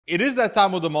It is that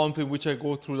time of the month in which I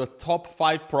go through the top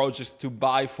 5 projects to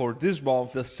buy for this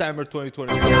month, December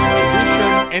 2024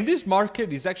 edition. And this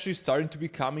market is actually starting to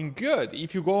becoming good.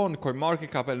 If you go on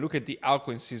CoinMarketCap and look at the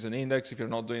altcoin season index, if you're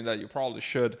not doing that, you probably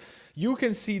should. You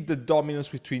can see the dominance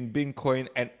between Bitcoin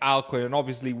and altcoin. And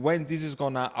obviously, when this is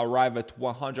going to arrive at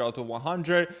 100 out of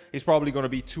 100, it's probably going to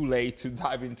be too late to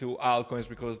dive into altcoins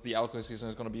because the altcoin season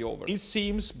is going to be over. It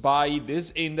seems by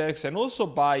this index and also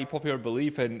by popular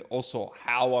belief and also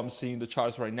how I'm seeing the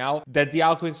charts right now, that the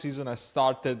altcoin season has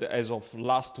started as of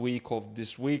last week of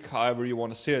this week, however you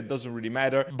want to see it, doesn't really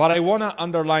matter. But I want to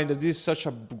underline that this is such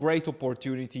a great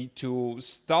opportunity to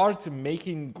start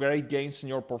making great gains in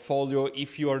your portfolio.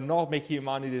 If you are not making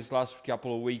money this last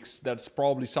couple of weeks, that's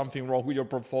probably something wrong with your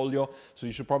portfolio. So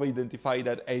you should probably identify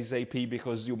that ASAP,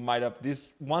 because you might have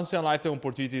this once in a lifetime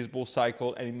opportunity, this bull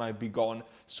cycle, and it might be gone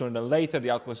sooner than later. The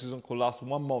altcoin season could last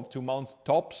 1 month, 2 months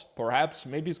tops, perhaps.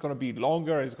 Maybe it's going to be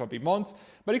longer, it's going to be months,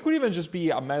 but it could even just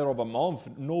be a matter of a month.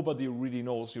 Nobody really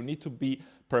knows. You need to be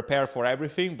prepared for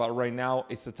everything, but right now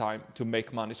it's the time to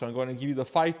make money. So I'm going to give you the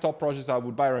 5 top projects I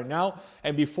would buy right now.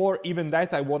 And before even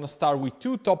that, I want to start with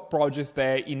 2 top projects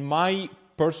that in my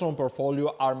personal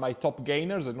portfolio are my top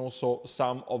gainers, and also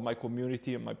some of my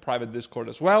community and my private Discord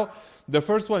as well. The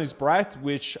first one is Brett,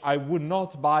 which I would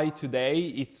not buy today.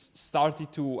 It's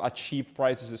started to achieve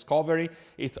price discovery.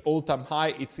 It's all-time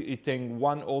high. It's hitting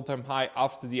one all-time high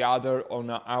after the other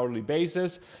on an hourly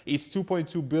basis. It's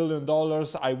 $2.2 billion.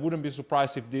 I wouldn't be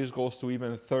surprised if this goes to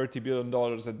even $30 billion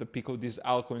at the peak of this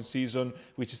altcoin season,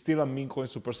 which is still a meme coin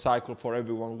super cycle for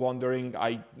everyone wondering.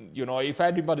 If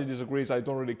anybody disagrees, I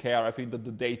don't really care. I think that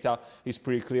the data is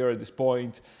pretty clear at this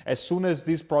point. As soon as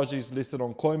this project is listed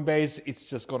on Coinbase, it's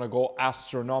just gonna go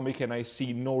astronomical, and I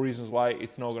see no reasons why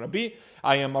it's not gonna be.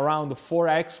 I am around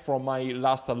 4x from my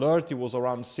last alert. It was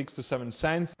around 6 to 7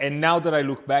 cents. And now that I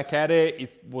look back at it,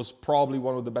 it was probably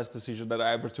one of the best decisions that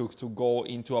I ever took to go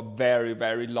into a very,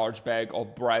 very large bag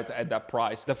of bread at that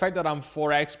price. The fact that I'm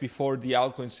 4x before the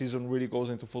altcoin season really goes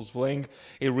into full swing,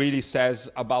 it really says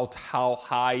about how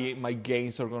high my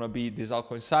gains are gonna be this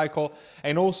altcoin cycle.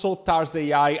 And also Tars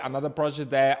AI, another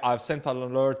project that I've sent an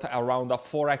alert around a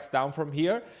 4x down from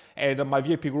here. And my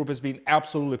VIP group has been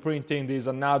absolutely printing. There's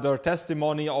another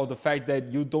testimony of the fact that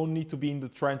you don't need to be in the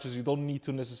trenches. You don't need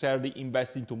to necessarily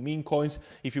invest into meme coins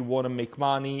if you want to make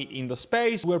money in the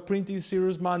space. We're printing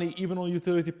serious money even on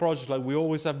utility projects like we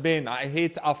always have been. I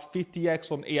hit a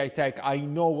 50x on AI tech. I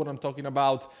know what I'm talking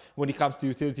about when it comes to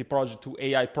utility project to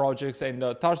AI projects. And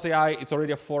Tars AI, it's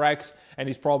already a 4x, and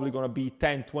it's probably going to be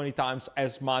 10, 20 times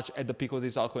as much at the peak of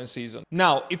this altcoin season.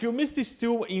 Now, if you missed these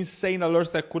 2 insane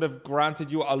alerts that could have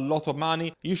granted you a lot of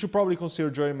money, you should probably consider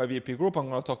joining my VIP group. I'm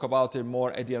going to talk about it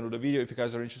more at the end of the video if you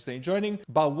guys are interested in joining.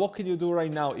 But what can you do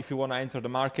right now if you want to enter the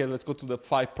market? Let's go to the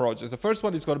 5 projects. The first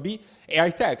one is going to be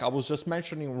AI tech. I was just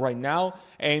mentioning right now.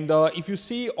 And if you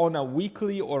see on a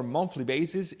weekly or monthly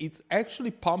basis, it's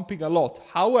actually pumping a lot.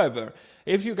 However,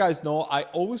 if you guys know, I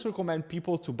always recommend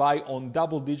people to buy on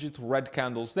double-digit red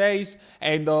candles days.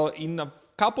 And in a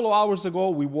couple of hours ago,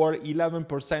 we were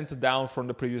 11% down from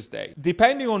the previous day.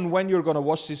 Depending on when you're gonna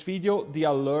watch this video, the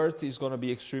alert is gonna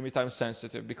be extremely time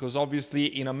sensitive, because obviously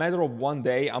in a matter of 1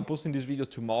 day, I'm posting this video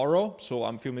tomorrow, so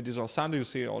I'm filming this on Sunday, you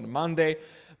see it on Monday.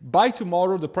 By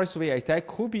tomorrow, the price of AI tech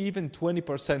could be even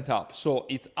 20% up. So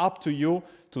it's up to you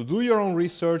to do your own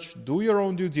research, do your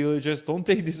own due diligence. Don't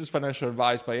take this as financial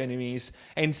advice by any means,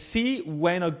 and see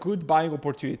when a good buying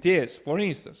opportunity is. For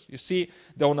instance, you see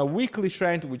that on a weekly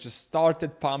trend, we just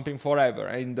started pumping forever.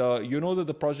 And you know that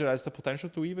the project has the potential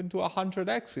to even to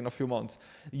 100x in a few months.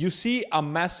 You see a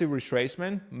massive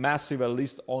retracement, massive at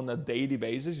least on a daily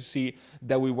basis. You see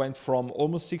that we went from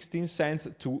almost 16 cents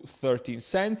to 13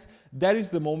 cents. That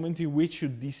is the moment in which you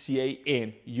DCA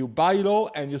in. You buy low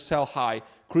and you sell high.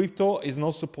 Crypto is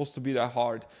not supposed to be that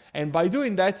hard. And by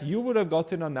doing that, you would have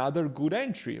gotten another good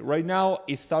entry. Right now,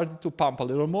 it started to pump a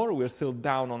little more. We're still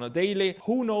down on a daily.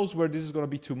 Who knows where this is going to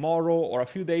be tomorrow or a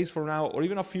few days from now or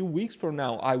even a few weeks from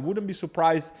now. I wouldn't be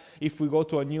surprised if we go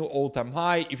to a new all-time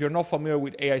high. If you're not familiar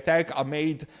with AI tech, I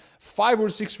made 5 or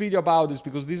 6 videos about this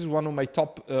because this is one of my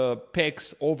top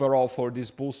picks overall for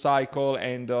this bull cycle.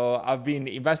 And I've been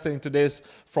investing into this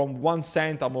from 1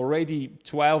 cent. I'm already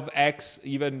 12x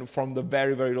even from the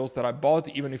very very lows that I bought,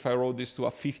 even if I rode this to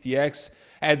a 50x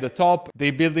at the top.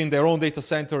 They're building their own data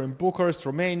center in Bucharest,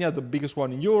 Romania, the biggest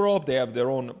one in Europe. They have their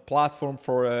own platform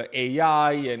for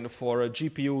AI and for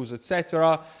GPUs,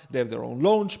 etc. They have their own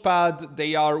launchpad.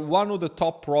 They are one of the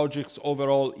top projects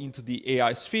overall into the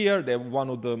AI sphere. They're one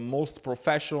of the most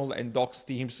professional and docs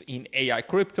teams in AI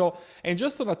crypto. And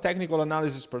just on a technical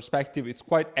analysis perspective, it's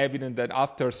quite evident that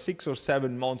after 6 or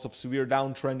 7 months of severe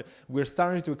downtrend, we're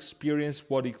starting to experience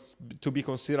what is to be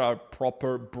considered a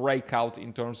proper breakout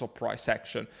in terms of price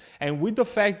action. And with the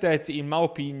fact that, in my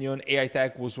opinion, AI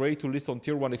Tech was ready to list on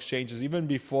tier 1 exchanges even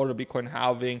before the Bitcoin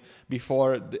halving,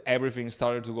 before everything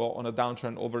started to go on a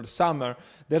downtrend over the summer,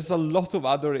 there's a lot of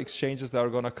other exchanges that are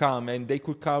going to come, and they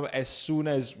could come as soon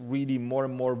as really more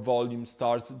and more volume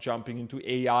starts jumping into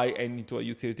AI and into a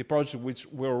utility project, which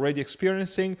we're already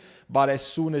experiencing. But as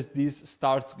soon as this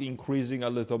starts increasing a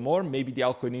little more, maybe the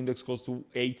altcoin index goes to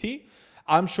 80,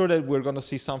 I'm sure that we're going to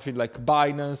see something like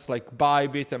Binance, like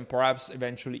Bybit, and perhaps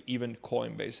eventually even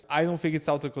Coinbase. I don't think it's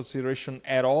out of consideration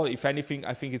at all. If anything,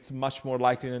 I think it's much more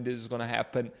likely that this is going to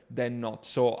happen than not.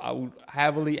 So I would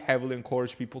heavily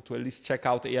encourage people to at least check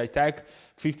out AI Tech.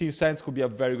 15 cents could be a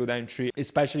very good entry,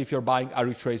 especially if you're buying a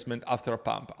retracement after a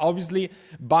pump. Obviously,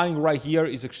 buying right here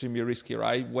is extremely risky,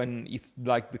 right? When it's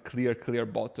like the clear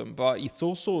bottom. But it's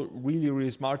also really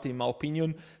smart, in my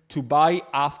opinion, to buy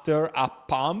after a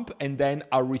pump and then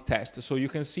a retest. So you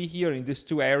can see here in these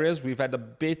two areas, we've had a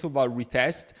bit of a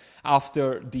retest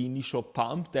after the initial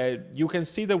pump. That you can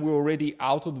see that we're already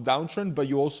out of the downtrend, but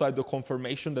you also had the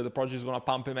confirmation that the project is going to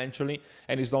pump eventually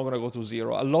and it's not going to go to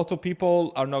zero. A lot of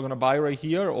people are not going to buy right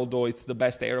here, although it's the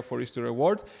best area for risk to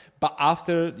reward. But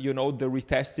after, the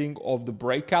retesting of the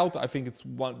breakout, I think it's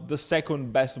the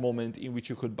second best moment in which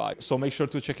you could buy. So make sure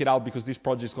to check it out, because this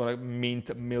project is going to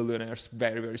mint millionaires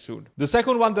very soon. The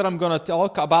second one that I'm going to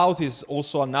talk about is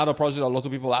also another project a lot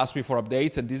of people ask me for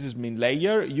updates, and this is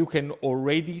MintLayer. You can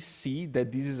already see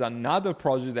that this is another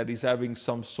project that is having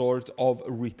some sort of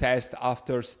retest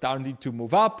after starting to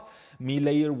move up.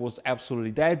 MintLayer was absolutely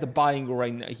dead. Buying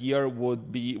right here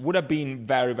would have been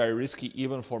very risky,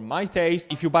 even for my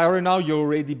taste. If you buy right now, you're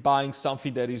already buying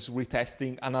something that is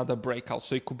retesting another breakout.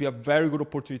 So it could be a very good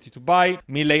opportunity to buy.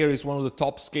 MintLayer is one of the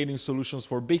top scaling solutions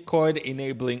for Bitcoin,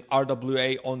 enabling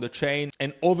RWA on the chain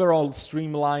and overall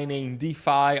streamlining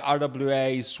DeFi,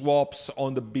 RWA, swaps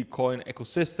on the Bitcoin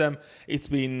ecosystem. It's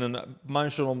been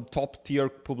mentioned on top tier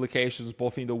publications,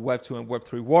 both in the Web2 and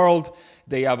Web3 world.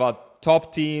 They have a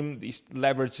top team, these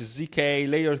leverages ZK,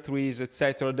 layer 3s,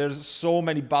 etc. There's so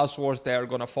many buzzwords that are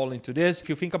going to fall into this. If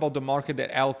you think about the market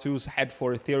that L2s had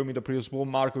for Ethereum in the previous bull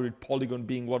market, with Polygon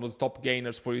being one of the top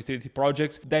gainers for utility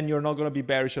projects, then you're not going to be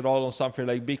bearish at all on something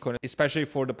like Bitcoin, especially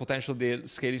for the potential the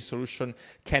scaling solution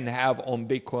can have on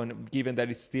Bitcoin, given that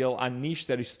it's still a niche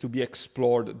that is to be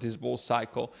explored this bull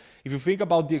cycle. If you think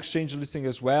about the exchange listing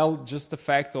as well, just the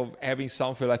fact of having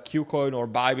something like KuCoin or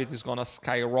Bybit is going to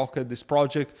skyrocket this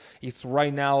project. It's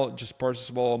right now just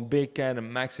purchasable on Bitget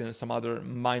and Maxi and some other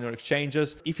minor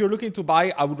exchanges. If you're looking to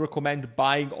buy, I would recommend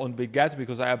buying on Bitget,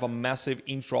 because I have a massive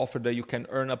intro offer that you can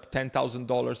earn up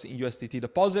 $10,000 in USDT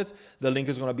deposit. The link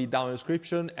is going to be down in the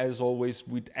description, as always,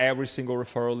 with every single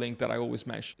referral link that I always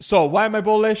mention. So why am I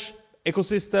bullish?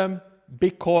 Ecosystem,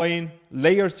 Bitcoin,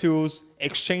 layer 2s,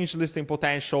 exchange listing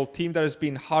potential, team that has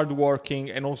been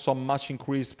hardworking, and also a much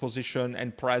increased position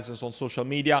and presence on social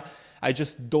media. I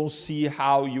just don't see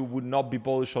how you would not be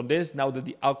bullish on this. Now that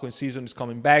the altcoin season is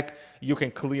coming back, you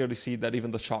can clearly see that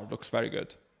even the chart looks very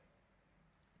good.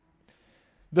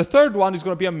 The third one is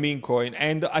going to be a meme coin,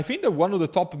 and I think that one of the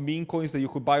top meme coins that you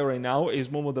could buy right now is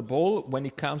Momo the Bull when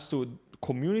it comes to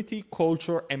community,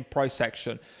 culture, and price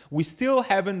action. We still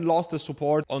haven't lost the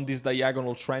support on this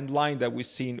diagonal trend line that we've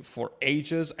seen for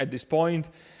ages at this point.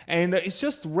 And it's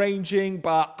just ranging,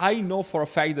 but I know for a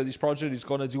fact that this project is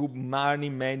going to do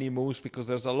many moves, because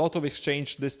there's a lot of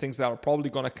exchange listings that are probably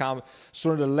going to come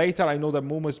sooner than later. I know that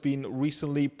Momo has been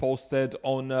recently posted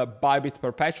on Bybit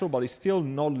Perpetual, but it's still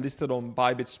not listed on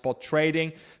Bybit Spot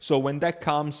Trading. So when that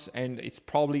comes, and it's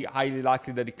probably highly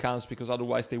likely that it comes, because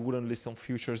otherwise they wouldn't list on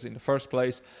futures in the first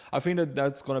place, I think that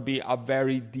that's going to be a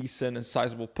very decent and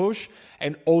sizable push.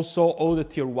 And also all the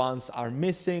tier 1s are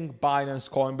missing, Binance,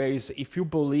 Coinbase. If you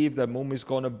believe that Momo is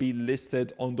going to be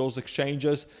listed on those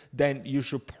exchanges, then you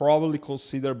should probably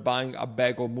consider buying a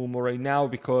bag of Momo right now,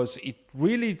 because it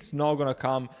really it's not gonna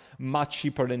come much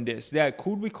cheaper than this. Yeah,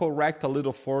 could we correct a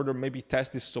little further, maybe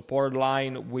test this support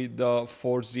line with the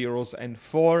 4 zeros and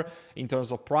 4 in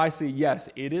terms of pricing? Yes,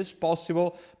 it is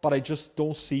possible, but I just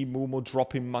don't see Mumu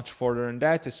dropping much further than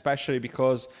that, especially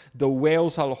because the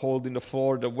whales are holding the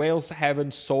floor. The whales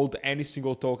haven't sold any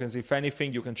single tokens. If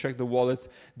anything, you can check the wallets,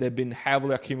 they've been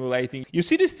heavily accumulating. You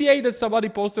see this TA that somebody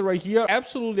posted right here?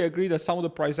 Absolutely agree that some of the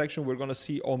price action we're gonna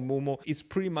see on Mumu is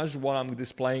pretty much what I'm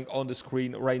displaying on the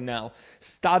screen right now.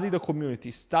 Study the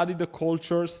community, study the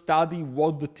culture, study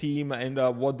what the team and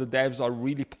what the devs are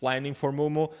really planning for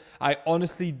Mumu. I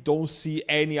honestly don't see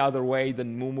any other way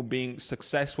than Mumu being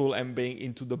successful and being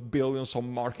into the billions of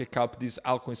market cap this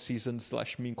altcoin season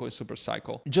 / meme coin super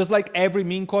cycle. Just like every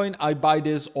meme coin, I buy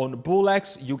this on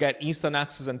BullX. You get instant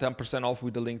access and 10% off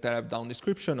with the link that I have down in the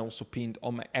description, also pinned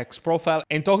on my X profile.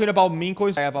 And talking about meme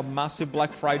coins, I have a massive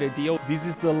Black Friday deal. This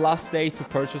is the last day to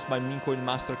purchase my meme coin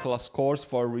masterclass course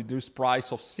for a reduced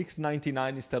price of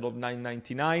 $6.99 instead of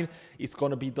 $9.99. It's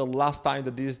gonna be the last time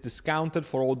that this is discounted.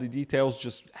 For all the details,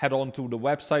 just head on to the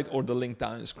website or the link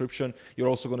down in the description. You're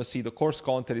also gonna see the course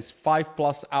content is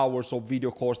 5+ hours of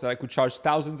video course that I could charge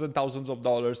thousands and thousands of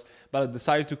dollars, but I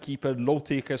decided to keep it low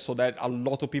ticket so that a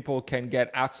lot of people can get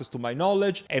access to my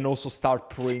knowledge and also start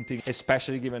printing,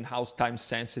 especially given how time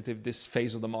sensitive this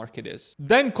phase of the market is.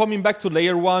 Then coming back to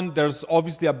layer one, there's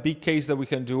obviously a big case that we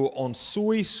can do on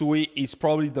Sui. Sui is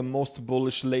probably the most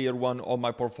bullish layer one of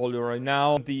my portfolio right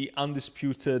now. The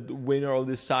undisputed winner of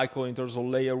this cycle in terms of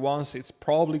layer ones, it's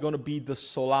probably going to be the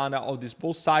Solana of this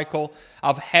bull cycle.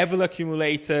 I've heavily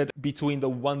accumulated between the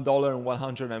 $1 and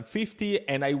 150,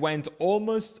 and I went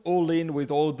almost all in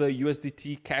with all the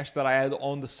USDT cash that I had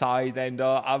on the side, and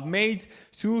I've made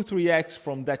 2-3x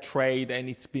from that trade, and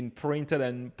it's been printed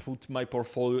and put my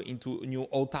portfolio into new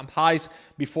all-time highs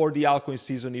before the altcoin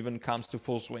season even comes to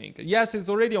full swing. Yes, it's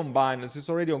already on Binance, it's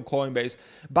already on Coinbase,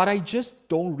 but I just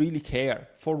don't really care.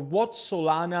 For what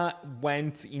Solana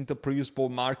went into previous bull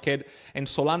market, and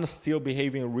Solana still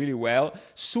behaving really well,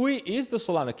 Sui is the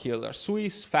Solana killer. Sui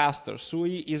is faster,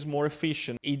 Sui is more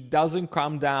efficient, it doesn't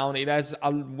come down, it has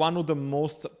one of the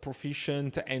most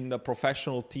proficient and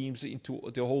professional teams into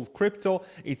the whole crypto.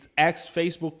 It's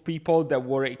ex-Facebook people that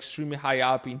were extremely high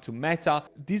up into Meta.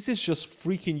 This is just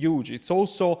freaking huge. It's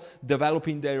also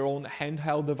developing their own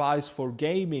handheld device for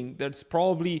gaming. That's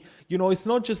probably, you know, it's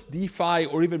not just DeFi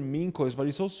or even meme coins, but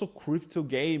it's also crypto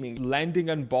gaming, lending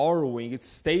and borrowing. It's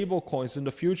stable coins in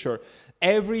the future.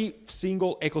 Every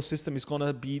single ecosystem is going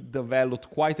to be developed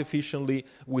quite efficiently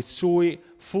with Sui,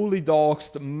 fully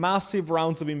doxed, massive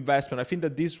rounds of investment. I think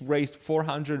that this raised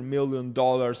 $400 million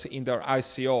in their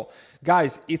ICO.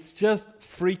 Guys, it's just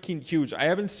freaking huge. I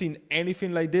haven't seen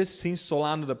anything like this since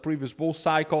Solana, the previous bull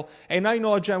cycle. And I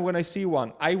know a gem when I see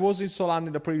one. I was in Solana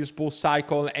in the previous bull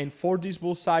cycle, and for this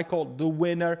bull cycle, the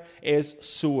winner is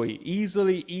Sui.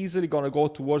 Easily going to go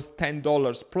towards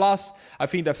 $10 plus. I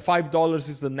think that $5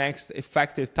 is the next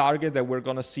effective target that we're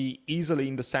going to see easily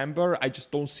in December. I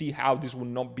just don't see how this will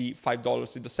not be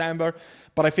 $5 in December.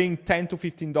 But I think $10 to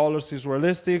 $15 is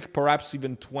realistic, perhaps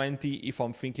even 20 if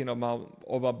I'm thinking about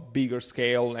of a bigger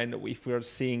scale and if we're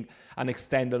seeing an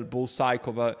extended bull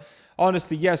cycle. But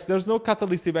honestly, yes, there's no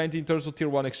catalyst event in terms of tier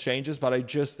one exchanges, but I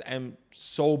just am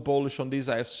so bullish on this.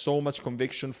 I have so much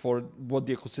conviction for what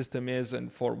the ecosystem is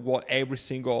and for what every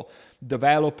single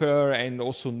developer and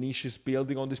also niche is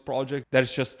building on this project.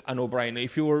 That's just a no-brainer.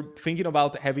 If you were thinking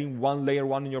about having one layer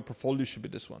one in your portfolio, it should be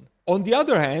this one. On the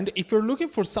other hand, if you're looking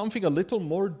for something a little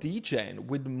more degen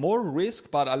with more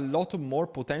risk but a lot more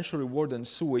potential reward than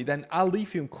Sui, then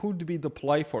Lithium could be the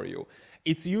play for you.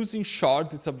 It's using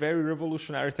shards. It's a very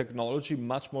revolutionary technology,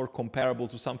 much more comparable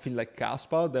to something like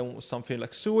Kaspa than something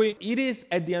like Sui. It is,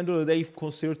 at the end of the day,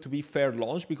 considered to be fair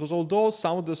launch because although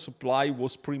some of the supply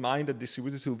was pre-mined and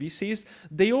distributed to VCs,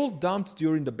 they all dumped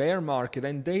during the bear market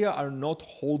and they are not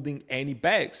holding any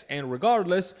bags. And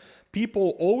regardless,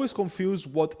 people always confuse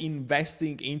what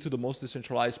investing into the most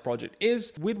decentralized project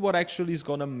is with what actually is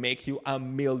gonna make you a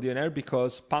millionaire,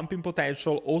 because pumping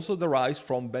potential also derives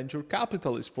from venture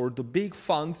capitalists, for the big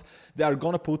funds that are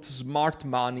gonna put smart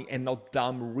money and not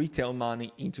dumb retail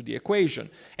money into the equation.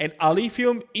 And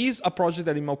Lithium is a project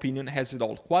that, in my opinion, has it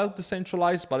all. Quite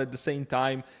decentralized, but at the same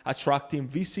time attracting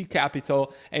VC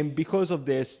capital. And because of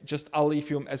this, just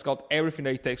Lithium has got everything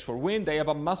that it takes for win. They have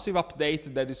a massive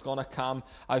update that is gonna come,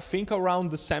 I think, around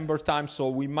December time, so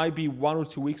we might be 1 or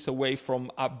 2 weeks away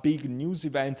from a big news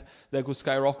event that could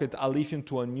skyrocket Lithium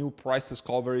to a new price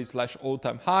discovery /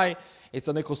 all-time high. It's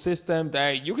an ecosystem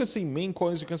that you can see meme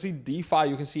coins, you can see DeFi,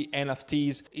 you can see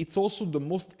NFTs. It's also the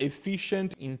most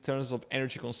efficient in terms of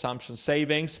energy consumption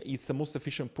savings. It's the most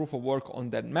efficient proof of work on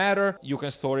that matter. You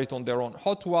can store it on their own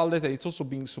hot wallet, and it's also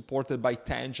being supported by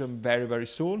Tangent very, very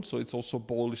soon. So it's also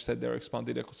bullish that they're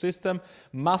expanding the ecosystem.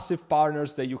 Massive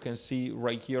partners that you can see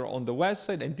right here on the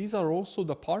website. And these are also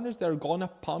the partners that are gonna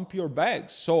pump your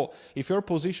bags. So if you're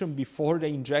positioned before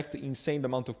they inject insane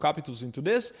amount of capitals into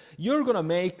this, you're gonna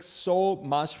make so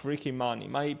much freaking money.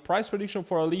 My price prediction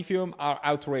for Lithium are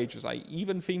outrageous. I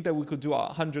even think that we could do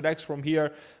 100x from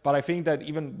here, but I think that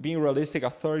even being realistic, a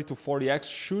 30 to 40x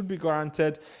should be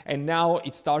granted. And now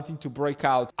it's starting to break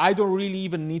out. I don't really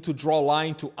even need to draw a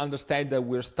line to understand that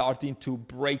we're starting to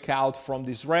break out from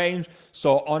this range.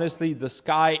 So honestly, the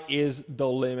sky is the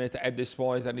limit at this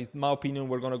point. And in my opinion,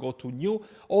 we're gonna go to new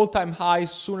all-time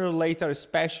highs sooner or later,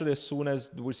 especially as soon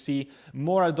as we see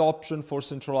more adoption for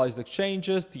centralized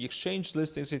exchanges. The exchange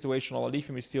listing situation of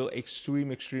Lithium is still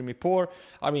extremely poor.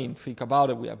 I mean, think about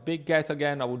it. We have Big Get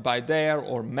again. I would buy there,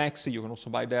 or Maxi. You can also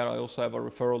buy there. I also have a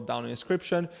referral down in the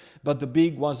description. But the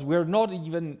big ones, we're not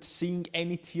even seeing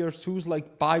any tier 2s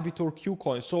like Bybit or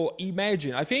Qcoin. So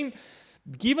imagine, I think,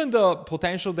 given the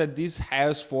potential that this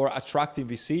has for attracting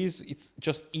VCs, it's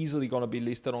just easily going to be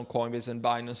listed on Coinbase and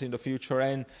Binance in the future.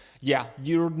 And yeah,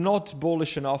 you're not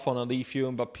bullish enough on a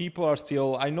Lithium, but people are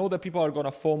still, I know that people are going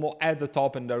to FOMO at the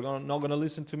top, and they're not going to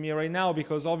listen to me right now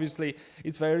because obviously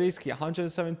it's very risky.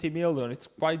 170 million, it's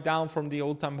quite down from the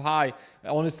all-time high.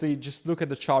 Honestly, just look at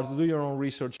the chart, do your own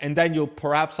research, and then you'll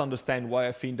perhaps understand why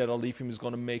I think that a Lithium is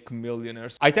going to make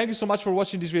millionaires. I thank you so much for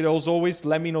watching this video. As always,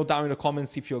 let me know down in the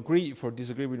comments if you agree, if you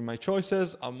disagree with my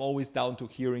choices. I'm always down to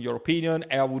hearing your opinion,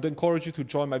 and I would encourage you to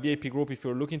join my VIP group if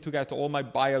you're looking to get all my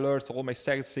buy alerts, all my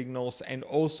sell signals, and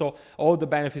also all the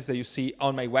benefits that you see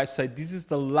on my website. This is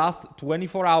the last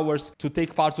 24 hours to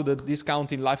take part to the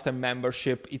discounting lifetime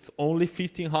membership. It's only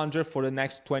 $1,500 for the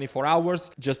next 24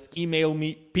 hours. Just email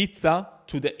me pizza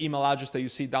to the email address that you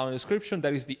see down in the description.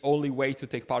 That is the only way to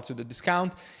take part to the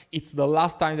discount. It's the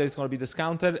last time that it's going to be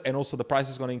discounted, and also the price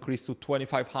is going to increase to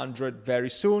 $2,500 very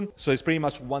soon. So it's pretty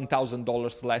much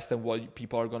 $1,000 less than what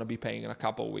people are going to be paying in a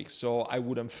couple of weeks. So I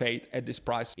wouldn't fade at this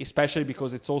price, especially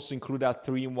because it's also included a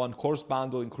 3-in-1 course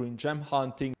bundle, including gem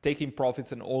hunting, taking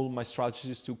profits, and all my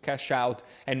strategies to cash out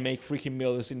and make freaking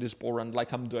millions in this bull run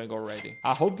like I'm doing already.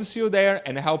 I hope to see you there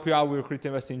and help you out with your crypto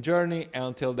investing journey. And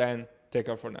until then, take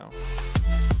care for now.